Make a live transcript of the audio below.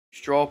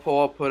Straw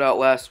poll I put out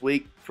last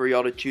week for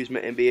y'all to choose my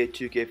NBA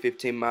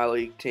 2K15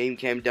 MyLeague team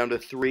came down to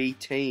 3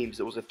 teams.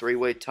 It was a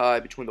 3-way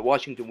tie between the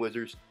Washington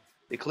Wizards,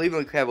 the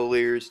Cleveland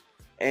Cavaliers,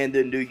 and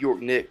the New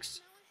York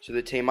Knicks. So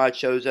the team I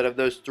chose out of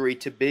those 3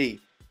 to be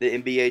the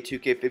NBA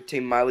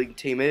 2K15 MyLeague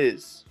team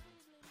is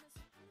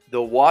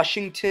the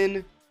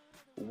Washington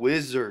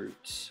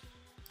Wizards.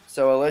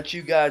 So I let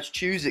you guys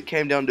choose. It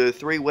came down to a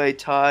 3-way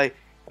tie,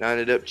 and I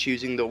ended up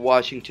choosing the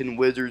Washington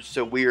Wizards.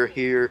 So we are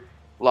here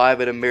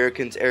live at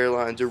American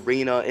Airlines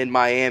Arena in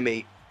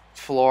Miami,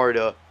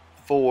 Florida,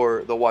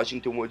 for the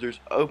Washington Wizards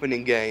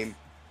opening game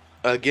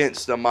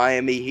against the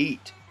Miami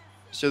Heat.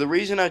 So the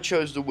reason I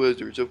chose the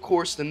Wizards, of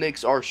course the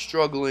Knicks are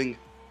struggling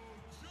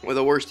with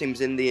the worst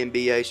teams in the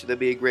NBA, so that'd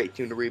be a great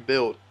team to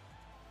rebuild.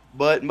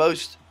 But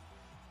most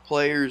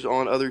players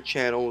on other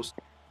channels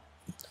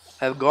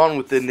have gone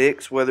with the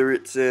Knicks, whether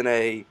it's in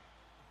a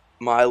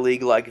My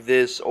League like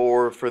this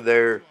or for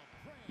their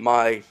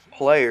My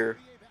Player.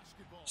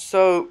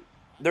 So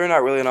they're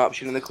not really an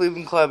option. And the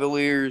Cleveland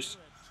Cavaliers,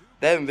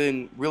 they haven't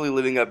been really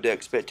living up to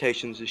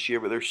expectations this year,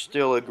 but they're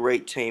still a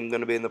great team,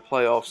 going to be in the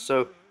playoffs.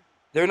 So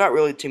they're not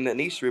really a team that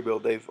needs to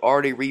rebuild. They've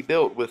already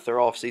rebuilt with their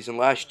offseason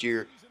last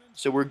year.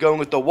 So we're going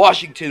with the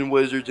Washington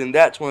Wizards, and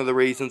that's one of the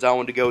reasons I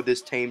wanted to go with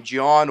this team.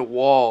 John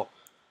Wall,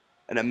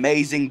 an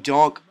amazing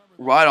dunk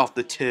right off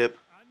the tip.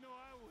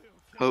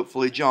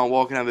 Hopefully John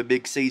Wall can have a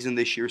big season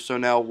this year. So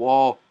now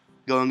Wall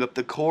going up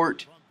the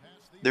court.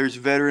 There's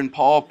veteran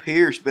Paul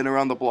Pierce, been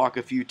around the block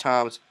a few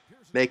times,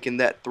 making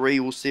that 3.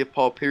 We'll see if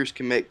Paul Pierce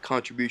can make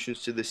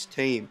contributions to this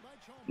team.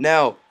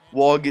 Now,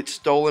 Wall gets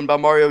stolen by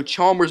Mario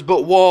Chalmers,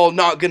 but Wall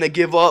not going to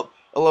give up.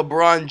 A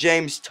LeBron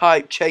James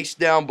type chase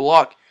down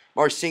block.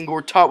 Marcin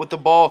Gortat with the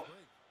ball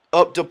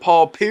up to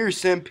Paul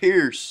Pierce, and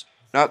Pierce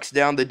knocks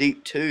down the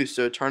deep 2,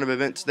 so turn of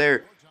events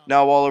there.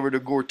 Now Wall over to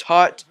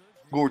Gortat.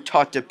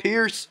 Gortat to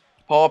Pierce.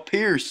 Paul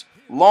Pierce,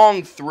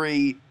 long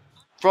 3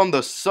 from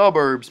the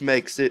suburbs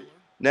makes it.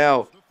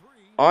 Now,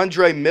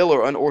 Andre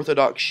Miller,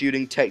 unorthodox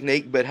shooting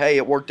technique, but hey,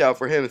 it worked out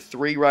for him.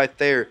 3 right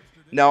there.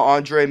 Now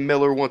Andre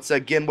Miller once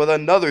again with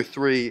another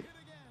 3.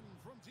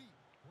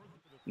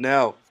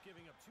 Now,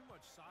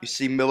 you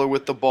see Miller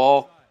with the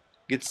ball.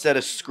 Gets set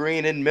a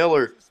screen, and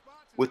Miller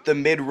with the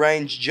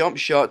mid-range jump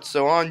shot.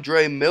 So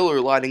Andre Miller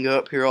lighting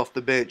up here off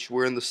the bench.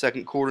 We're in the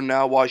second quarter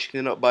now.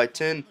 Washington up by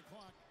 10.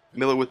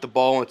 Miller with the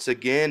ball once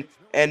again.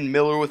 And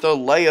Miller with a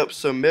layup.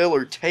 So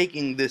Miller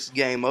taking this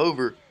game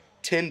over.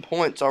 10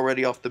 points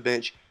already off the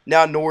bench.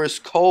 Now Norris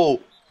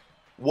Cole.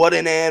 What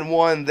an and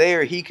one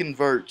there. He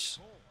converts.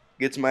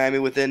 Gets Miami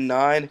within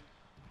 9.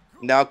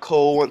 Now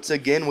Cole once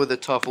again with a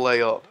tough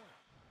layup.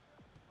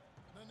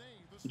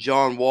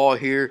 John Wall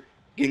here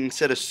getting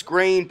set a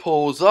screen.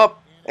 Pulls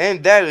up.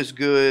 And that is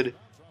good.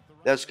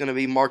 That's going to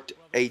be marked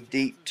a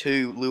deep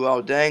 2.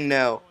 Luol Deng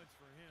now.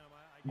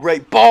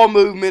 Great ball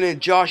movement, and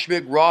Josh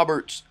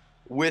McRoberts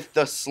with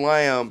the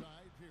slam.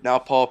 Now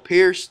Paul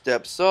Pierce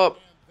steps up,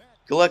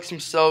 collects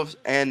himself,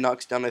 and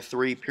knocks down a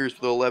 3. Pierce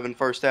with 11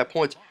 first half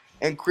points.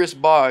 And Chris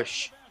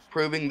Bosh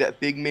proving that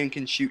big men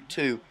can shoot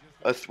too.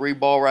 A 3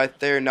 ball right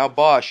there. Now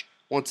Bosh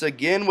once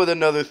again with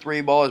another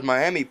 3 ball as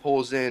Miami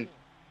pulls to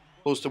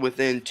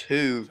within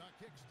 2.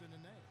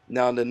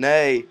 Now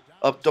Nene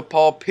up to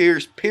Paul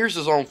Pierce. Pierce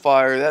is on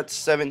fire. That's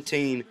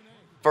 17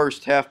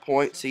 first half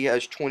points. He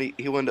has 20.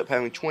 He'll end up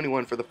having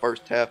 21 for the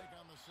first half.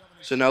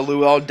 So now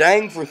Luol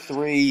Deng for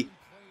 3.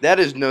 That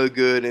is no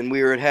good, and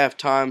we are at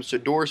halftime. So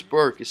Doris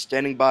Burke is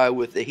standing by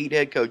with the Heat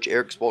head coach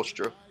Eric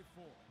Spoelstra.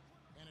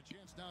 And a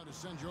chance now to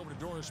send you over to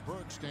Doris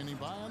Burke, standing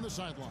by on the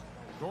sideline.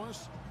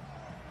 Doris?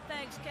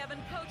 Thanks, Kevin.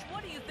 Coach,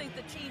 what do you think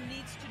the team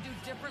needs to do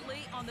differently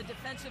on the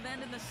defensive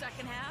end in the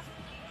second half?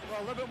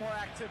 Well, a little bit more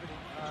activity,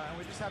 and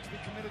we just have to be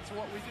committed to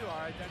what we do.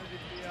 Our identity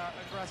to be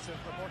aggressive,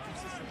 but more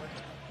consistently.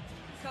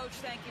 Coach,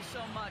 thank you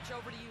so much.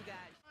 Over to you guys.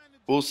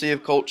 We'll see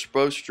if Coach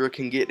Spoelstra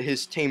can get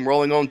his team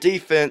rolling on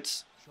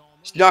defense.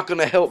 It's not going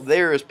to help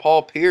there as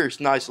Paul Pierce,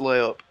 nice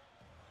layup.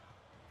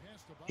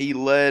 He's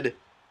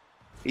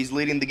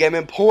leading the game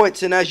in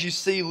points, and as you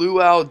see,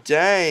 Luol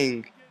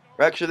Deng.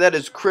 Actually, that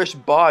is Chris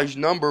Bosh,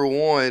 number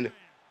 1.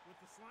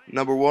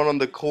 Number 1 on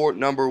the court,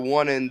 number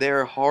 1 in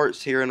their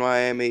hearts here in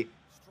Miami.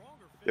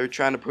 They're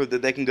trying to prove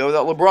that they can go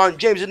without LeBron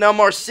James, and now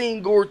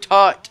Marcin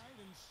Gortat.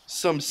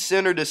 Some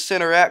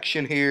center-to-center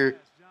action here.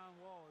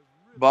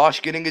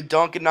 Bosh getting a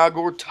dunk, and now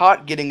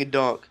Gortat getting a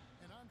dunk.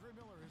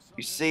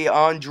 You see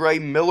Andre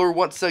Miller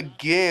once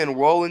again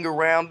rolling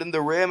around in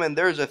the rim, and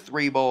there's a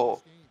 3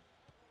 ball.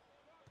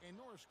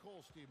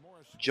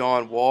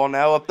 John Wall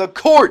now up the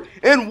court,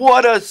 and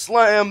what a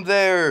slam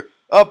there.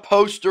 A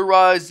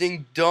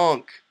posterizing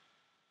dunk.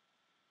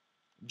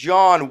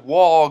 John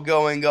Wall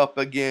going up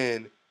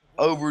again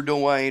over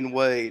Dwayne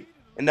Wade.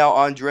 And now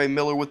Andre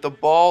Miller with the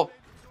ball,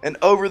 and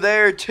over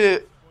there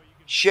to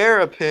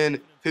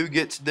Sherapin, who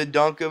gets the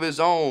dunk of his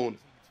own.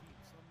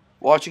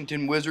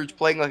 Washington Wizards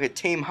playing like a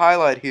team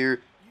highlight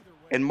here.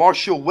 And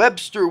Marshall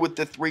Webster with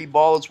the 3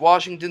 ball as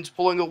Washington's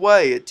pulling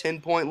away a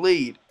 10-point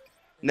lead.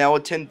 Now a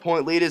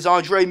 10-point lead is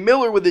Andre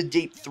Miller with a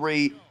deep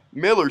 3.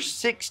 Miller,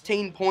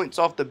 16 points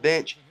off the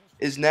bench,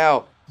 is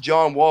now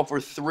John Wall for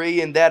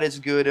 3, and that is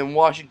good. And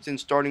Washington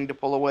starting to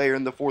pull away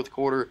in the fourth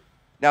quarter.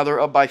 Now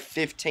they're up by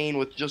 15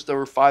 with just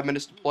over 5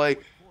 minutes to play.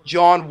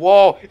 John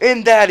Wall,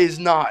 and that is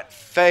not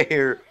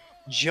fair.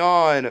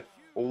 John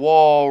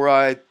Wall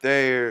right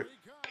there.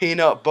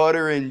 Peanut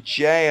butter and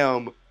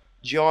jam.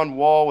 John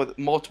Wall with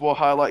multiple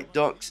highlight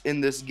dunks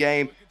in this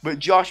game. But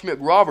Josh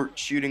McRoberts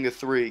shooting a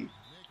 3.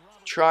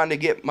 Trying to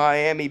get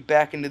Miami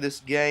back into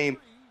this game.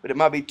 But it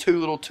might be too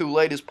little too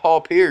late as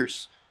Paul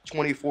Pierce,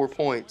 24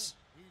 points.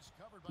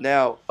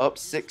 Now up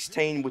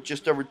 16 with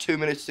just over 2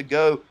 minutes to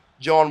go.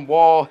 John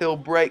Wall, he'll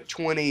break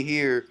 20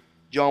 here.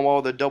 John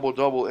Wall the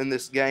double-double in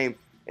this game.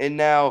 And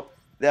now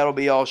that'll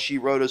be all she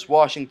wrote as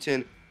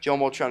Washington. John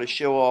Wall trying to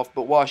show off,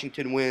 but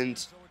Washington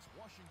wins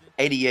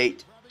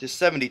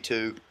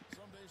 88-72.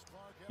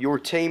 Your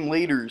team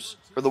leaders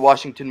for the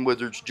Washington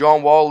Wizards.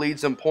 John Wall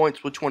leads in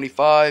points with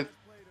 25.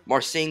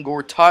 Marcin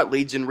Gortat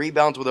leads in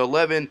rebounds with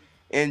 11.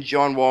 And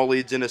John Wall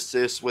leads in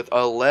assists with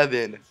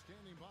 11.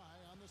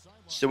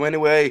 So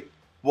anyway,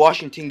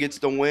 Washington gets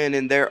the win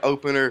in their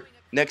opener.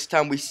 Next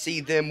time we see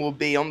them will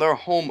be on their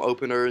home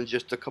opener in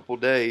just a couple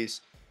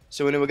days.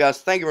 So anyway,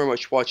 guys, thank you very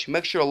much for watching.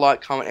 Make sure to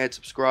like, comment, and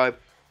subscribe.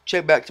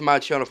 Check back to my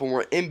channel for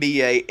more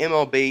NBA,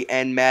 MLB,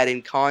 and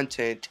Madden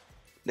content.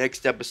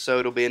 Next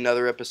episode will be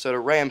another episode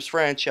of Rams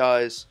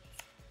franchise.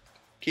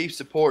 Keep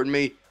supporting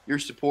me. Your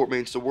support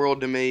means the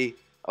world to me.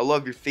 I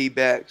love your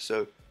feedback,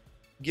 so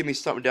give me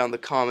something down in the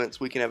comments.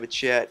 We can have a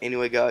chat.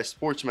 Anyway, guys,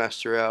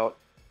 Sportsmaster out.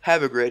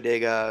 Have a great day,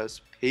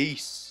 guys.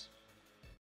 Peace.